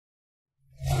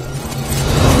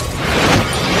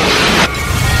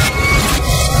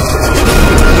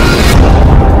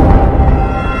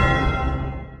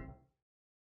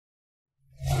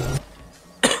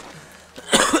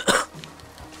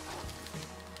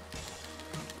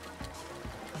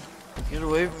Get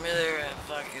away from me there,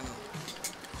 fucking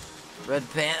red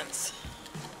pants.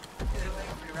 Get away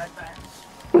from your red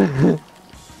pants.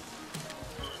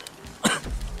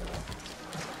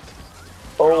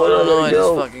 Oh, I don't know, I just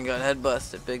go. fucking got head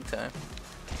busted big time.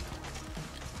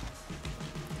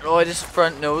 Oh, I just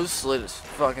front nose slid his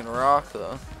fucking rock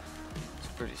though. It's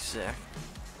pretty sick.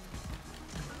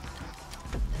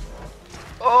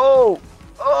 Oh!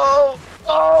 Oh!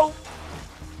 Oh!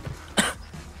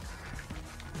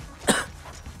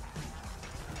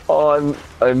 Oh,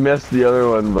 I missed the other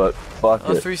one, but fuck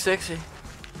Oh, it. 360.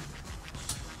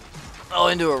 Oh,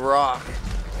 into a rock.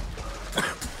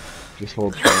 Just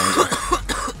hold triangle.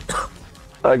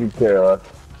 I can care less.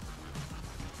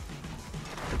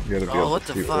 You gotta be able what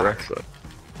to the see what the fuck? rest of.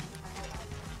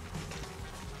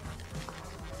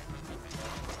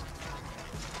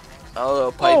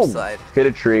 Oh, pipe side. Hit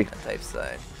a tree. Pipe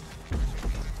side.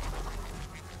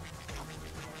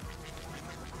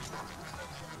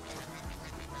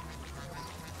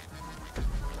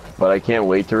 But I can't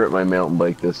wait to rip my mountain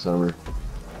bike this summer.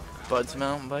 Bud's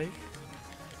mountain bike.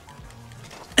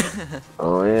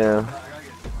 Oh yeah.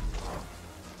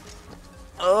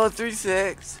 Oh,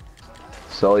 3.6.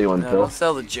 Sell you one, No, Phil. don't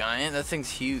sell the giant. That thing's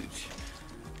huge.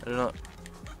 I don't know.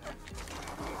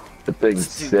 The thing's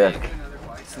It's too sick. big.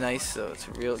 It's nice though. It's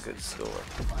a real good score.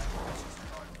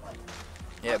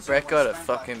 Yeah, Brett got a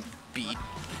fucking beat.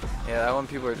 Yeah, that one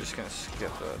people are just gonna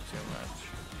skip out too much.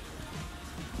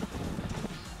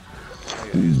 I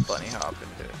gotta use bunny hop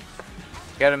into it.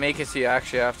 You gotta make it so you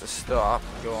actually have to stop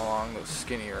and go along those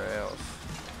skinny rails.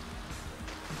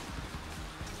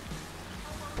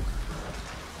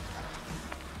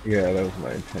 Yeah, that was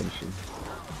my intention.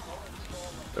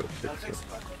 Gotta fix it.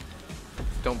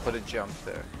 Don't put a jump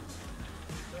there.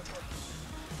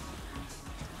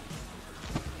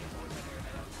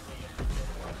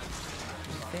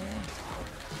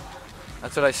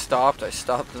 That's what I stopped. I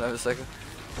stopped and I was like,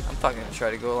 I'm fucking gonna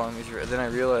try to go along these rails. Then I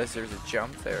realized there's a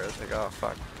jump there. I was like, oh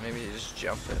fuck, maybe you just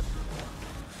jump it.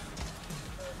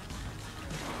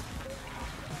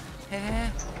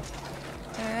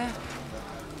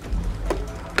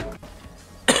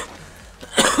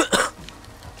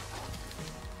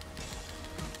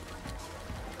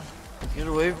 Get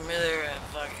away from me there,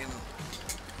 fucking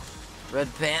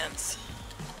red pants.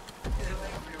 Get away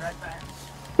from your red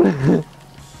pants.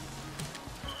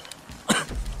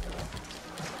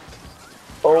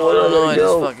 Oh, I don't know, I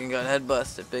go. just fucking got head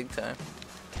busted big time.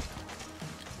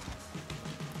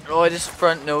 Oh, I just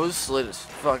front nose slid his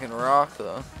fucking rock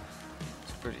though.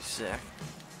 It's pretty sick.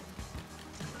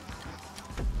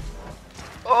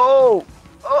 Oh!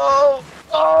 Oh!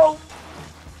 Oh!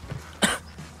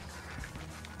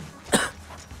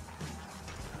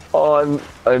 Oh,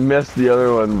 I missed the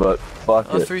other one, but fuck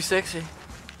Oh, it. 360.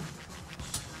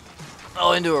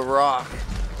 Oh, into a rock.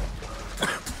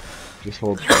 Just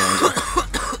hold triangle.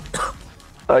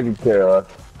 I can care less.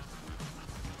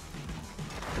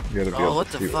 You gotta be able what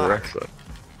to the see what fuck? the rest of.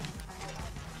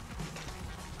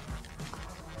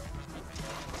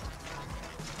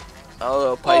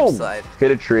 Oh, pipe side.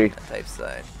 Hit a tree. Pipe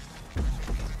side.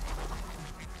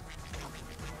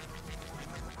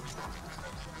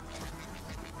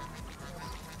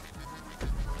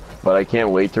 But I can't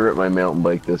wait to rip my mountain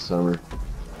bike this summer.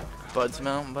 Bud's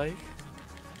mountain bike.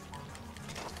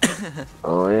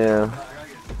 Oh yeah.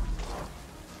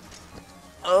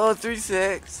 Oh,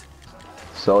 3.6.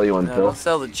 Sell you one, No, Phil. don't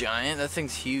sell the giant. That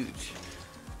thing's huge.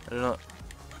 I don't know.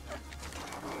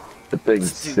 The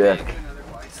thing's It's too sick. big.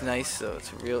 It's nice though.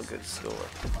 It's a real good score.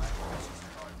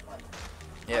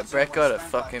 Yeah, Brett got a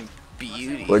fucking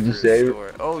beauty. What'd you for his say?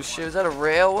 score. Oh shit, is that a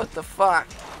rail? What the fuck?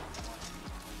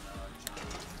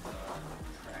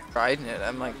 Riding it,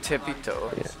 I'm like tippy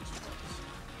toes. Yeah.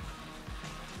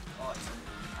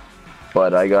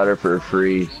 But I got her for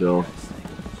free, so.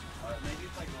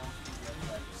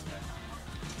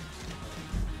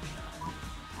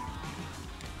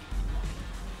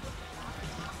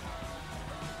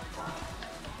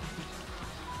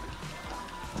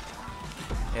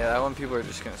 Yeah, that one people are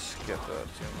just gonna skip out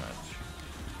too much.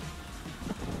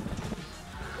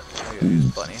 I gotta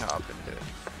use bunny hop into it.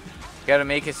 You gotta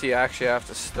make it so you actually have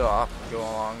to stop and go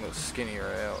along those skinny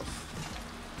rails.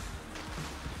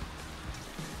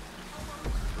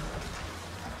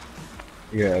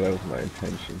 Yeah, that was my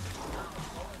intention.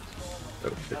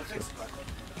 Gotta fix it.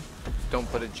 Don't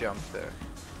put a jump there.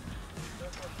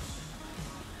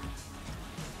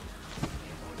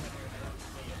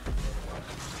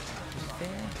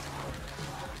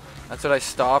 That's what I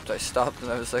stopped. I stopped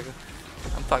and I was like,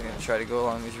 I'm fucking gonna try to go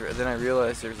along these rails. Then I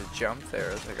realized there's a jump there.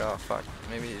 I was like, oh fuck,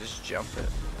 maybe you just jump it.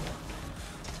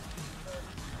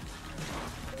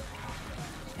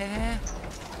 Eh,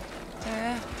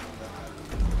 eh.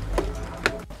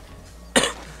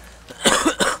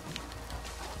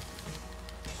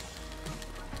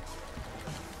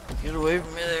 Get away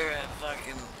from me there,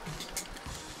 fucking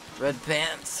red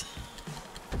pants.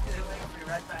 Get away from your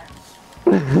red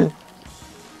pants.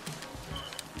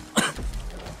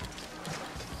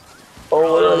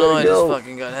 Oh no, I just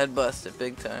fucking got head busted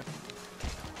big time.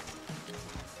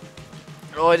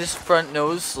 Oh, I just front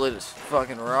nose slid his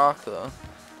fucking rock though.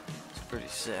 It's pretty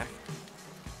sick.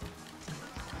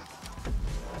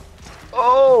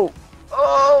 Oh!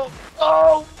 Oh!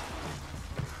 Oh!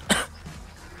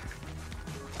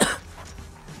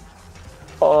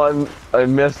 Oh, I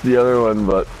missed the other one,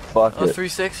 but fuck Oh, it.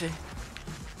 360.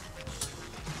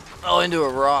 Oh, into a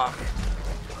rock.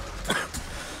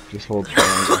 Just hold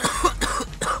triangle.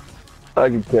 I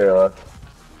can care less.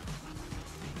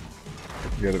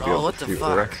 You gotta be able what to the see fuck?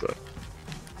 what Rex up.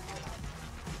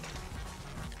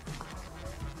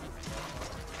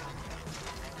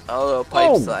 Oh,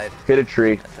 pipe side. Hit a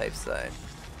tree. Pipe side.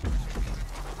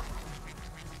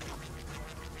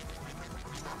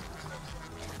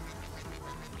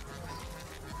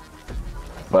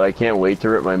 But I can't wait to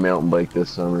rip my mountain bike this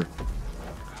summer.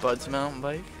 Bud's mountain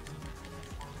bike.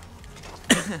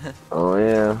 Oh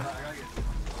yeah.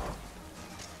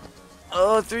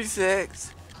 Oh,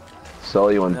 3.6. Sell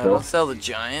you one, No, Phil. don't sell the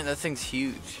giant. That thing's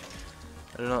huge.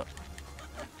 I don't know.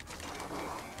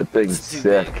 The thing's It's too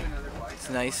sick. big. It's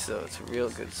nice though. It's a real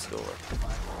good score.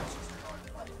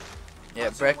 Yeah,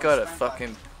 Brett got a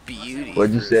fucking beauty.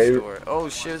 What'd you for his say? score. Oh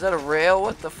shit, was that a rail?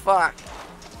 What the fuck?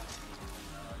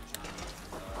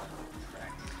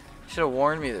 Should have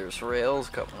warned me there's rails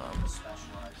coming up.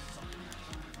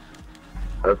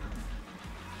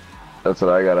 That's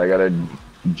what I got. I got a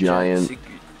giant. Secret.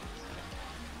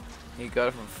 You got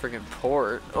it from freaking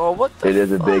port. Oh, what the It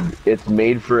is a fuck? big. It's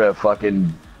made for a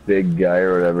fucking big guy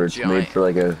or whatever. It's Giant. made for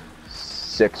like a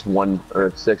 6'1"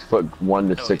 or 6'1"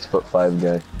 to 6'5"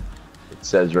 guy. It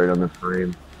says right on the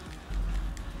frame.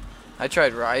 I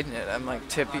tried riding it. I'm like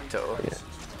tippy toe. Yeah.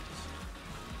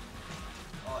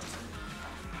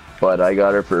 But I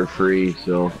got her for free,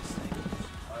 so.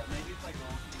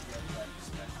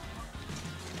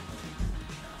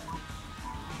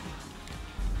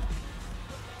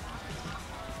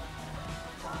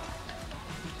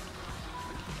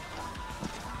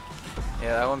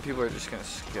 Yeah, that one people are just gonna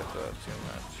skip that too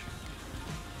much.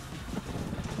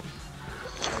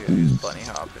 I gotta use bunny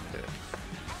hop into it.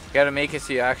 You gotta make it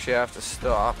so you actually have to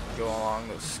stop and go along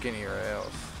those skinny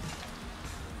rails.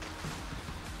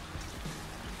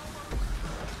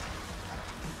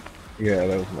 Yeah,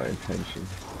 that was my intention.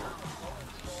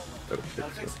 Gotta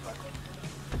fix it.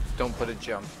 Don't put a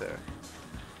jump there.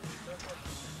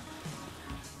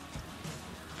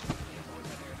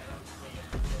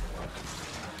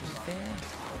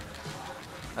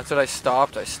 That's what I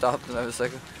stopped. I stopped and I was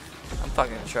like, I'm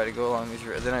fucking gonna try to go along these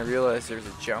rails. Then I realized there's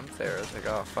a jump there. I was like,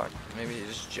 oh fuck, maybe you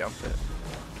just jump it.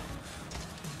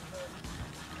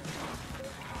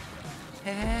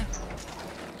 Eh,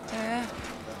 eh.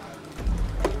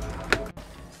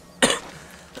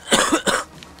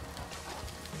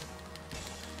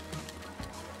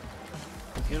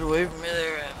 Get away from me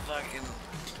there, fucking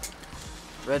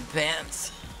red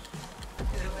pants.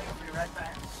 Get away from your red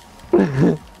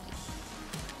pants.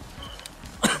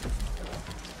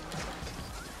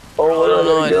 Oh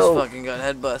no, I just fucking got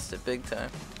head busted big time.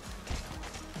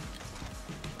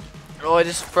 Oh, I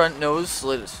just front nose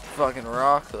slid his fucking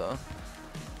rock though.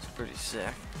 It's pretty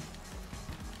sick.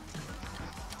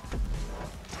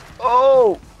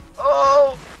 Oh!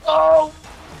 Oh! Oh!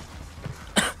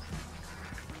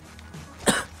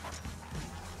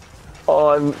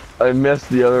 Oh, I missed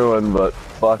the other one, but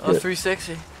fuck Oh, it.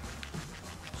 360.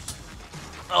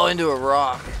 Oh, into a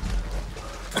rock.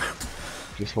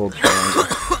 Just hold triangle.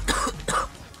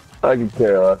 I can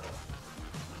care less.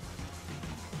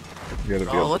 You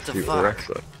gotta be able what to the see fuck? what Rex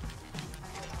up.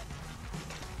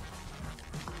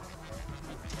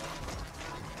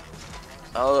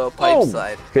 Oh, pipe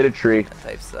side. Hit a tree.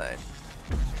 Pipe side.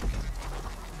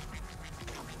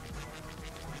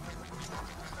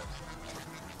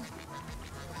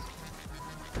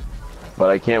 But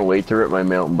I can't wait to rip my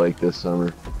mountain bike this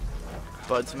summer.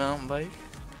 Bud's mountain bike.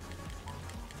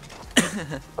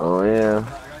 Oh yeah.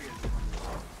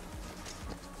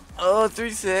 Oh,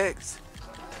 3.6.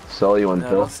 Sell you one, No,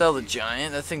 Phil. don't sell the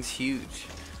giant. That thing's huge.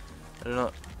 I don't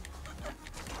know.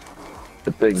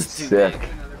 The thing's It's too sick. big.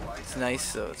 It's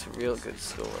nice though. It's a real good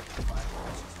score.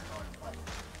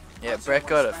 Yeah, Brett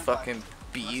got a fucking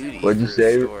beauty. What'd you for his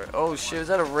say? score. Oh shit, was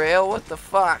that a rail? What the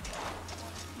fuck?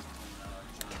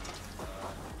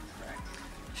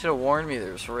 Should have warned me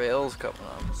there's rails coming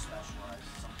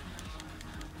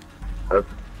up.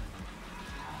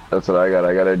 That's what I got.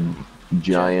 I got a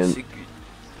giant.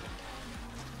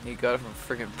 You got it from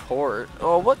freaking port.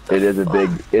 Oh, what the? It is a fuck?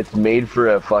 big. It's made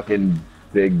for a fucking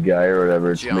big guy or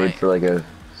whatever. It's Giant. made for like a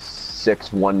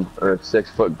 6'1" or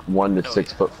 6'1" to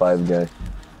 6'5" guy. It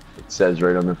says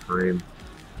right on the frame.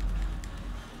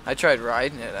 I tried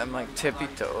riding it. I'm like tippy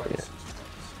toe. Yeah.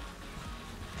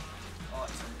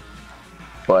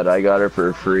 But I got her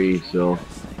for free, so